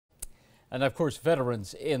And of course,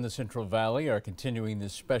 veterans in the Central Valley are continuing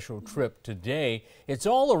this special trip today. It's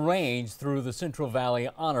all arranged through the Central Valley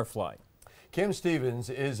Honor Flight. Kim Stevens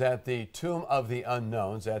is at the Tomb of the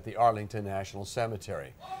Unknowns at the Arlington National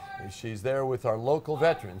Cemetery. She's there with our local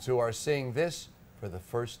veterans who are seeing this for the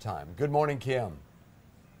first time. Good morning, Kim.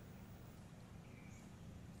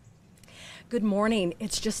 Good morning.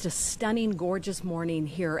 It's just a stunning, gorgeous morning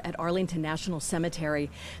here at Arlington National Cemetery.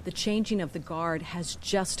 The changing of the guard has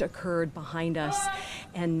just occurred behind us,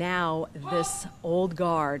 and now this old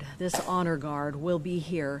guard, this honor guard, will be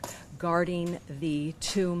here guarding the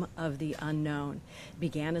Tomb of the Unknown.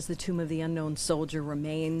 Began as the Tomb of the Unknown Soldier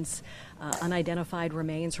remains, unidentified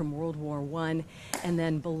remains from World War I, and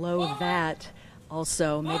then below that,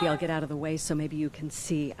 also, maybe I'll get out of the way so maybe you can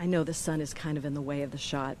see. I know the sun is kind of in the way of the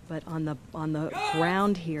shot, but on the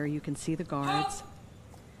ground here you can see the guards.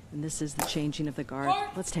 And this is the changing of the guard.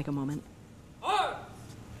 Let's take a moment.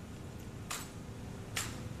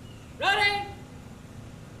 Ready?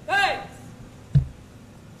 Face!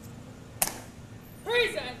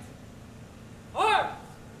 Present! Arms!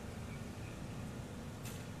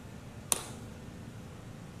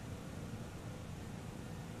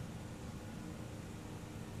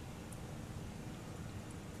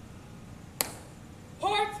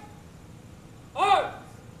 Port! Arms!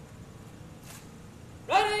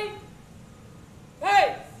 Ready!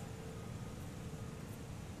 Face!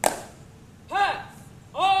 Pass!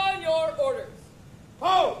 On your orders!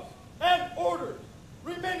 Pose and orders.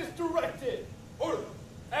 Remain as directed. Order.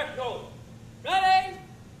 Acknowledge. Ready?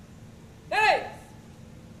 Face!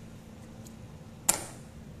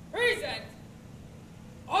 Present!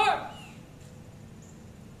 Arms!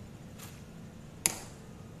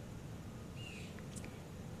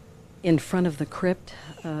 In front of the crypt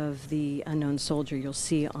of the unknown soldier, you'll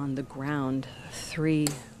see on the ground 3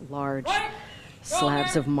 large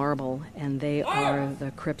slabs of marble, and they are the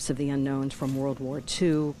crypts of the unknowns from World War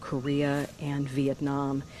II, Korea, and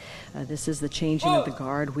Vietnam. This is the changing of the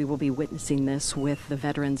guard. We will be witnessing this with the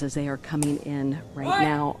veterans as they are coming in right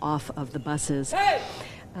now off of the buses.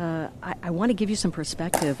 I want to give you some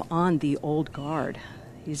perspective on the old guard.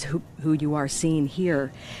 He's who you are seeing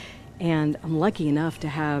here. And I'm lucky enough to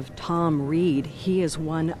have Tom Reed. He is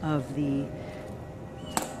one of the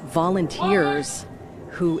volunteers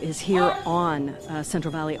who is here on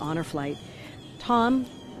Central Valley Honor Flight. Tom,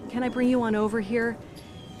 can I bring you on over here?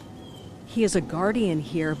 He is a guardian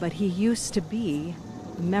here, but he used to be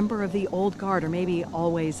a member of the old guard, or maybe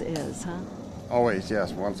always is, huh? Always,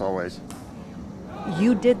 yes, once always.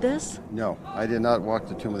 You did this? No, I did not walk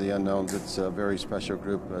the Tomb of the Unknowns. It's a very special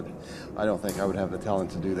group, but I don't think I would have the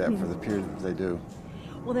talent to do that for the period that they do.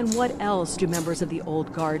 Well, then what else do members of the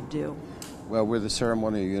old guard do? Well, we're the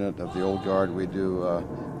ceremonial unit of the old guard. We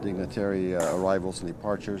do dignitary arrivals and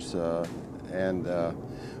departures, and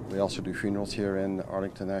we also do funerals here in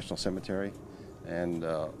Arlington National Cemetery. And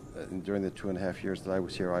during the 2.5 years that I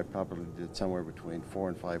was here, I probably did somewhere between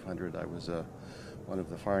 400 and 500. I was one of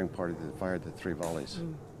the firing party that fired the 3 volleys.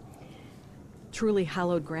 Truly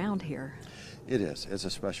hallowed ground here. It is. It's a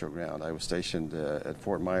special ground. I was stationed at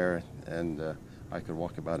Fort Myer, and I could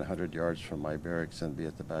walk about 100 yards from my barracks and be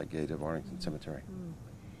at the back gate of Arlington Cemetery.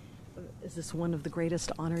 Is this one of the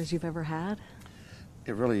greatest honors you've ever had?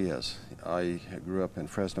 It really is. I grew up in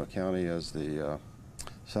Fresno County as the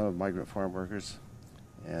son of migrant farm workers,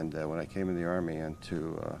 and when I came in the Army and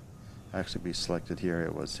to actually be selected here,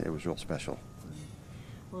 it was real special.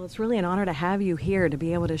 Well, it's really an honor to have you here to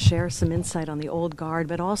be able to share some insight on the old guard,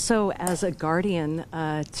 but also as a guardian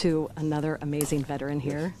to another amazing veteran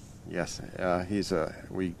here. Yes,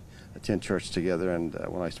 we attend church together, and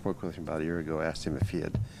when I spoke with him about a year ago, I asked him if he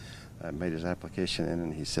had made his application in,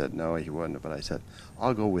 and he said no, he wouldn't, but I said,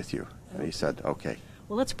 I'll go with you, and he said, okay.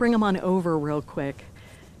 Well, let's bring him on over real quick.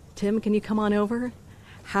 Tim, can you come on over?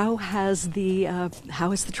 How has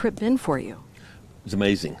the trip been for you? It's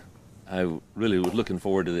amazing. I really was looking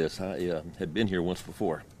forward to this. I had been here once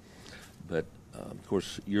before, but of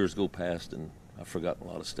course years go past and I've forgotten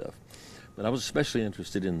a lot of stuff. But I was especially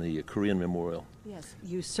interested in the Korean Memorial. Yes,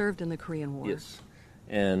 you served in the Korean War. Yes,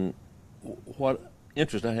 and what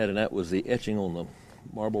interest I had in that was the etching on the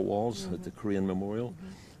marble walls at the Korean Memorial,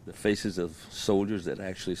 the faces of soldiers that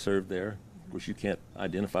actually served there. Of course, you can't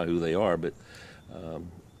identify who they are, but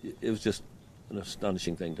it was just an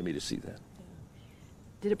astonishing thing to me to see that.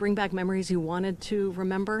 Did it bring back memories you wanted to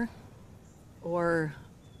remember, or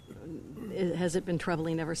has it been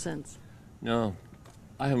troubling ever since? No,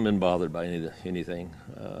 I haven't been bothered by anything.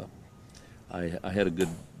 I had a good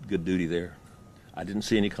duty there. I didn't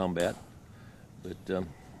see any combat, but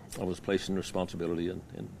I was placed in responsibility,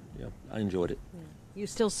 and yeah, I enjoyed it. Yeah. You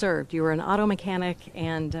still served. You were an auto mechanic,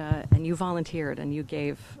 and you volunteered, and you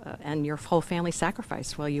gave, and your whole family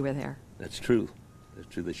sacrificed while you were there. That's true. That's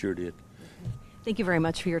true. They sure did. Thank you very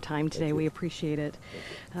much for your time today. We appreciate it.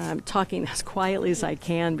 Talking as quietly as I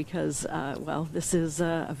can because, well, this is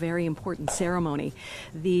a very important ceremony.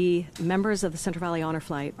 The members of the Central Valley Honor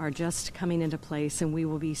Flight are just coming into place, and we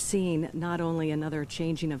will be seeing not only another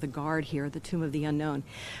changing of the guard here at the Tomb of the Unknown,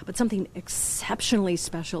 but something exceptionally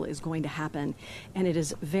special is going to happen, and it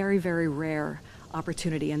is very, very rare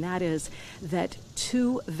opportunity, and that is that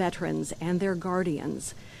 2 veterans and their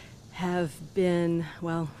guardians have been,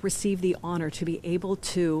 well, received the honor to be able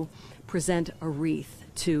to present a wreath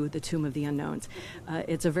to the Tomb of the Unknowns.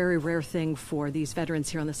 It's a very rare thing for these veterans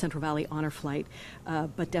here on the Central Valley Honor Flight,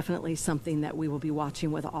 but definitely something that we will be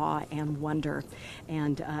watching with awe and wonder.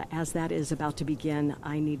 And as that is about to begin,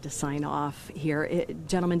 I need to sign off here.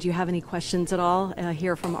 Gentlemen, do you have any questions at all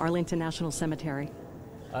here from Arlington National Cemetery?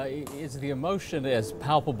 Is the emotion as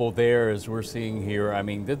palpable there as we're seeing here? I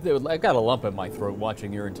mean, I got a lump in my throat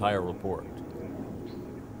watching your entire report.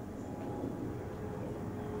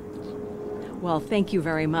 Well, thank you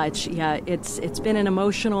very much. Yeah, it's been an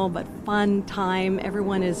emotional but fun time.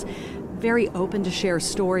 Everyone is very open to share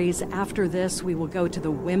stories. After this, we will go to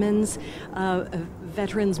the Women's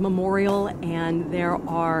Veterans Memorial, and there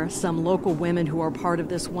are some local women who are part of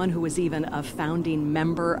this, one who was even a founding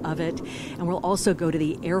member of it. And we'll also go to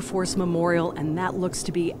the Air Force Memorial, and that looks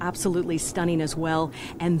to be absolutely stunning as well.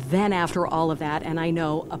 And then after all of that, and I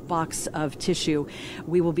know a box of tissue,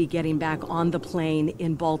 we will be getting back on the plane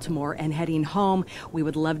in Baltimore and heading home. We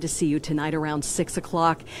would love to see you tonight around 6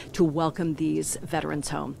 o'clock to welcome these veterans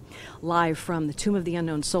home. Live from the Tomb of the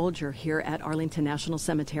Unknown Soldier here at Arlington National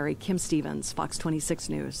Cemetery, Kim Stevens, Fox 26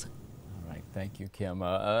 News. All right, thank you, Kim.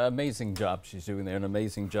 Amazing job she's doing there, an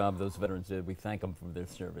amazing job those veterans did. We thank them for their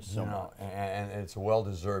service so much. And it's a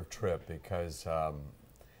well-deserved trip because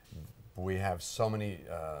we have so many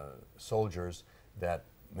soldiers that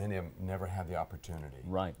many of them never had the opportunity,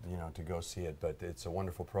 right, to go see it. But it's a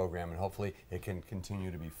wonderful program, and hopefully it can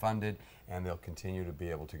continue to be funded, and they'll continue to be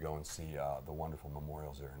able to go and see the wonderful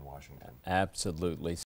memorials there in Washington. Absolutely.